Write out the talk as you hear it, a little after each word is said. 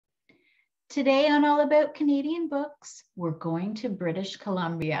Today on All About Canadian Books, we're going to British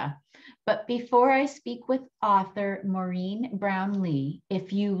Columbia. But before I speak with author Maureen Brownlee,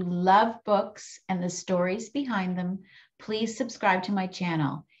 if you love books and the stories behind them, please subscribe to my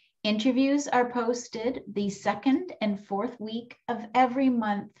channel. Interviews are posted the second and fourth week of every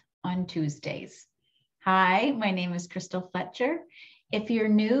month on Tuesdays. Hi, my name is Crystal Fletcher. If you're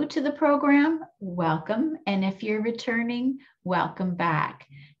new to the program, welcome. And if you're returning, welcome back.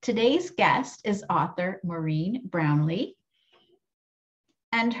 Today's guest is author Maureen Brownlee.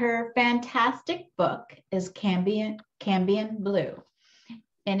 And her fantastic book is Cambium Blue.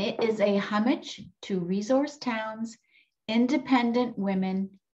 And it is a homage to resource towns, independent women,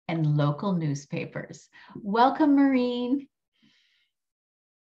 and local newspapers. Welcome, Maureen.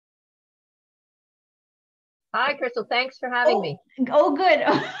 Hi, Crystal. Thanks for having me. Oh, good.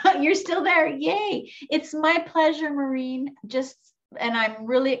 You're still there. Yay. It's my pleasure, Maureen. And I'm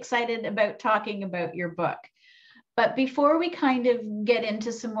really excited about talking about your book. But before we kind of get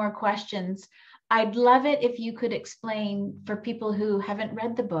into some more questions, I'd love it if you could explain for people who haven't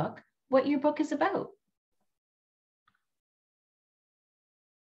read the book, what your book is about.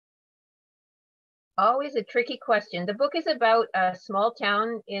 Always a tricky question. The book is about a small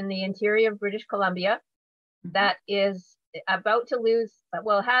town in the interior of British Columbia that is about to lose,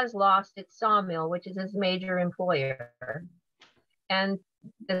 well, has lost its sawmill, which is its major employer. And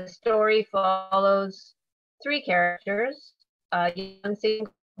the story follows three characters: a young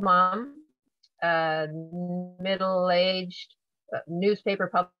single mom, a middle-aged newspaper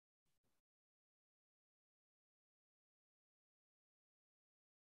publisher,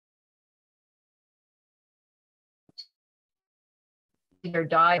 either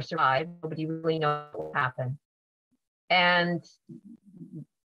die or survive. Nobody really knows what will happen. And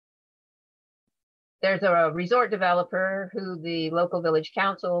there's a resort developer who the local village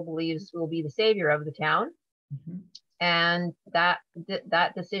council believes will be the savior of the town. Mm-hmm. And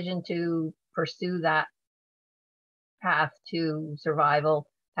that decision to pursue that path to survival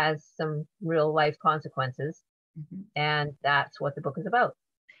has some real life consequences. Mm-hmm. And that's what the book is about.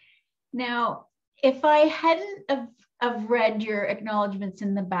 Now, if I hadn't have read your acknowledgements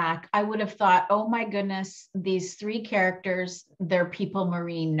in the back, I would have thought, oh my goodness, these three characters, they're people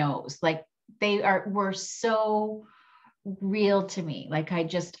Maureen knows. Like were so real to me. Like I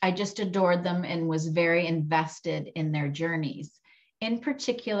just adored them and was very invested in their journeys. In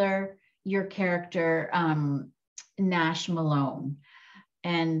particular, your character, Nash Malone.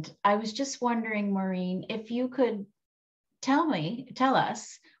 And I was just wondering, Maureen, if you could tell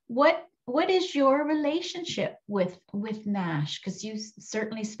us what is your relationship with Nash? Because you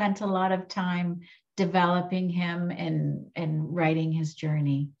certainly spent a lot of time developing him and writing his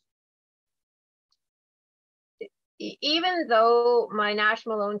journey. Even though my Nash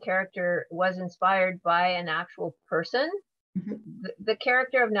Malone character was inspired by an actual person, mm-hmm. the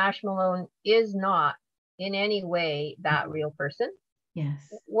character of Nash Malone is not in any way that real person. Yes.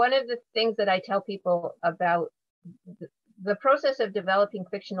 One of the things that I tell people about the process of developing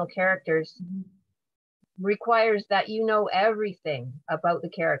fictional characters mm-hmm. requires that you know everything about the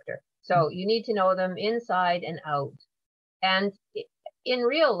character. So mm-hmm. you need to know them inside and out. And in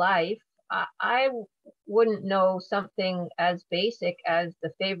real life, I wouldn't know something as basic as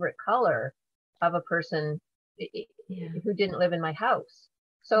the favorite color of a person who didn't live in my house.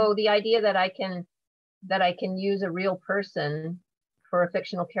 So the idea that I can use a real person for a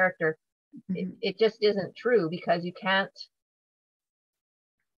fictional character, mm-hmm. it just isn't true, because you can't.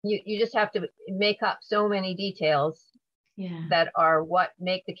 You just have to make up so many details that are what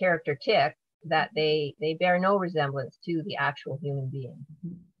make the character tick, that they bear no resemblance to the actual human being.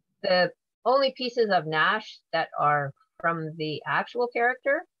 Mm-hmm. The only pieces of Nash that are from the actual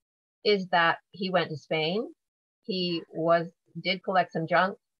character is that he went to Spain, he did collect some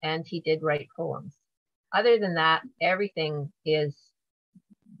junk, and he did write poems. Other than that, everything is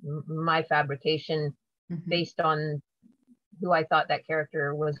my fabrication mm-hmm. based on who I thought that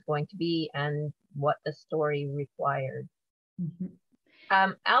character was going to be and what the story required.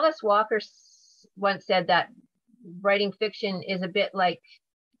 Mm-hmm. Alice Walker once said that writing fiction is a bit like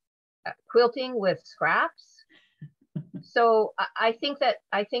quilting with scraps. So I think that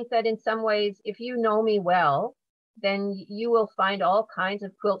in some ways, if you know me well, then you will find all kinds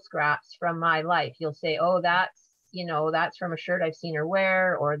of quilt scraps from my life. You'll say, oh, that's from a shirt I've seen her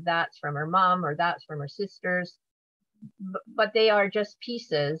wear, or that's from her mom, or that's from her sisters. But they are just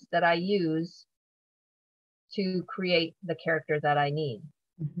pieces that I use to create the character that I need.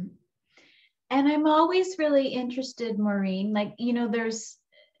 Mm-hmm. And I'm always really interested, Maureen, like, there's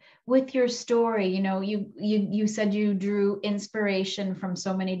with your story, you know, you said you drew inspiration from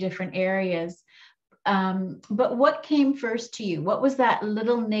so many different areas. But what came first to you? What was that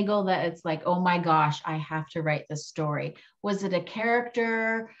little niggle that it's like, oh my gosh, I have to write this story? Was it a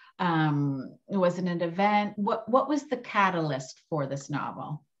character? Was it an event? What was the catalyst for this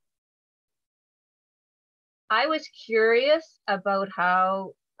novel? I was curious about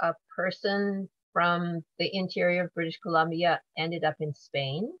how a person from the interior of British Columbia ended up in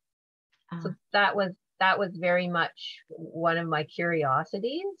Spain. So that was very much one of my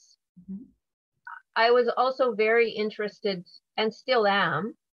curiosities. Mm-hmm. I was also very interested, and still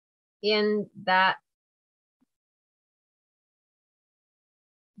am, in that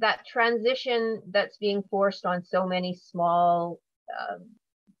transition that's being forced on so many small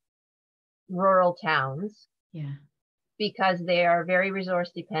rural towns. Yeah. Because they are very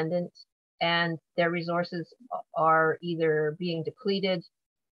resource dependent, and their resources are either being depleted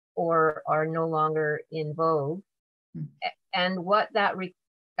or are no longer in vogue. Mm. And what that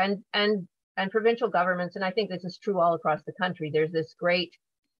and provincial governments, and I think this is true all across the country, there's this great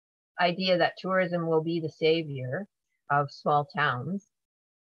idea that tourism will be the savior of small towns.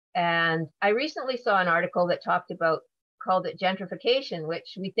 And I recently saw an article that called it gentrification,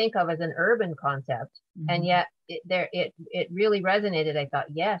 which we think of as an urban concept. Mm-hmm. And yet it really resonated. I thought,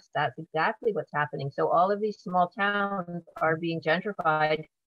 yes, that's exactly what's happening. So all of these small towns are being gentrified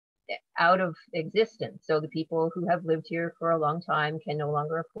out of existence. So the people who have lived here for a long time can no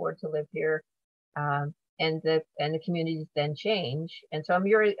longer afford to live here. And the communities then change. And so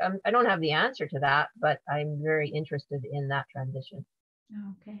I don't have the answer to that, but I'm very interested in that transition.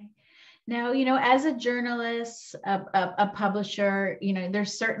 Okay. Now, you know, as a journalist, a publisher, you know,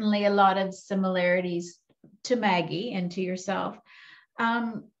 there's certainly a lot of similarities to Maggie and to yourself.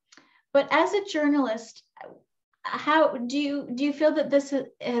 But as a journalist, how do you feel that this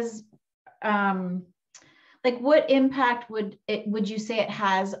has, like, what impact would you say it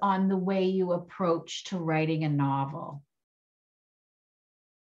has on the way you approach to writing a novel?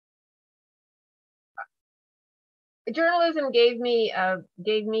 Journalism gave me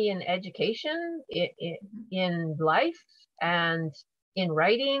an education in life and in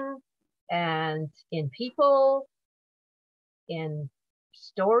writing and in people, in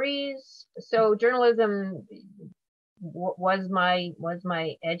stories. So journalism was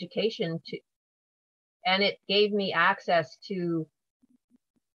my education and it gave me access to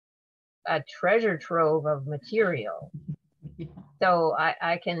a treasure trove of material. So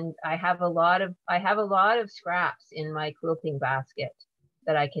I have a lot of scraps in my quilting basket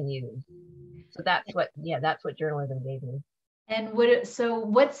that I can use. So that's what journalism gave me. And so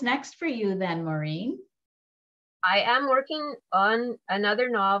what's next for you then, Maureen? I am working on another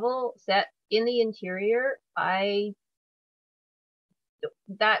novel set in the interior.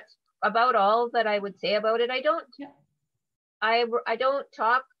 That's about all that I would say about it. I don't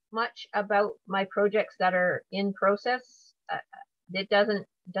talk much about my projects that are in process. It doesn't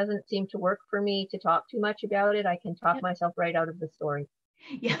seem to work for me to talk too much about it. I can talk myself right out of the story.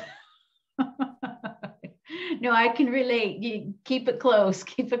 Yeah. No, I can relate. You keep it close.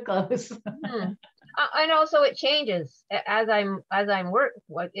 Keep it close. And also it changes as I'm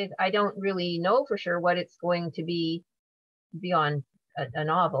working. I don't really know for sure what it's going to be beyond a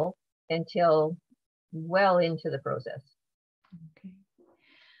novel until well into the process. Okay.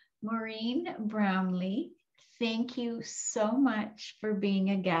 Maureen Brownlee, thank you so much for being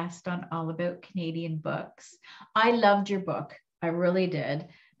a guest on All About Canadian Books. I loved your book. I really did.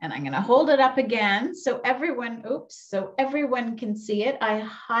 And I'm going to hold it up again so everyone can see it. I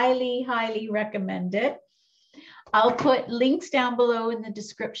highly, highly recommend it. I'll put links down below in the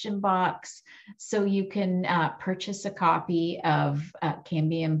description box so you can purchase a copy of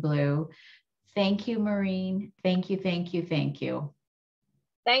Cambium Blue. Thank you, Maureen. Thank you, thank you, thank you.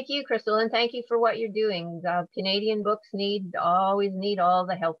 Thank you, Crystal, and thank you for what you're doing. Canadian books always need all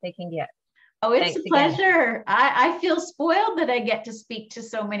the help they can get. Oh, it's a pleasure. I feel spoiled that I get to speak to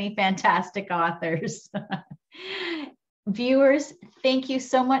so many fantastic authors. Viewers, thank you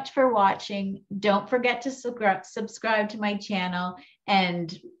so much for watching. Don't forget to subscribe to my channel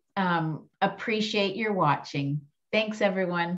and appreciate your watching. Thanks, everyone.